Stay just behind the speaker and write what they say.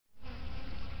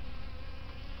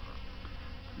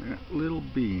that little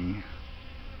bee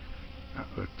at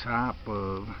the top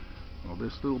of, well,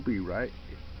 this little bee right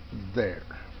there.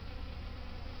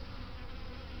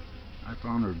 I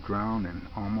found her drowned and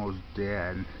almost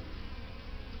dead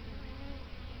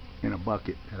in a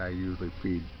bucket that I usually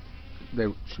feed.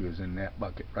 She was in that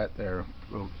bucket right there,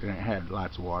 and it had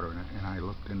lots of water in it. And I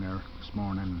looked in there this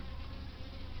morning,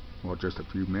 well, just a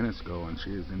few minutes ago, and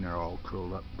she was in there all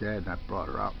curled up dead. And I brought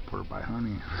her out, put her by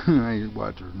honey. I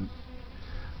watched her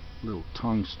little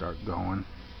tongue start going,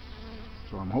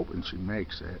 so I'm hoping she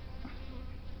makes it.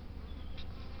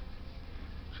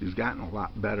 She's gotten a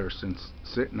lot better since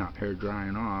sitting out here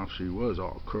drying off. She was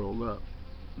all curled up,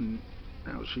 and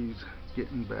now she's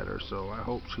getting better, so I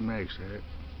hope she makes it.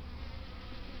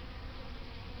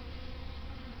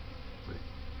 But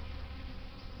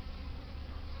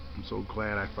I'm so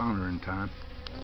glad I found her in time.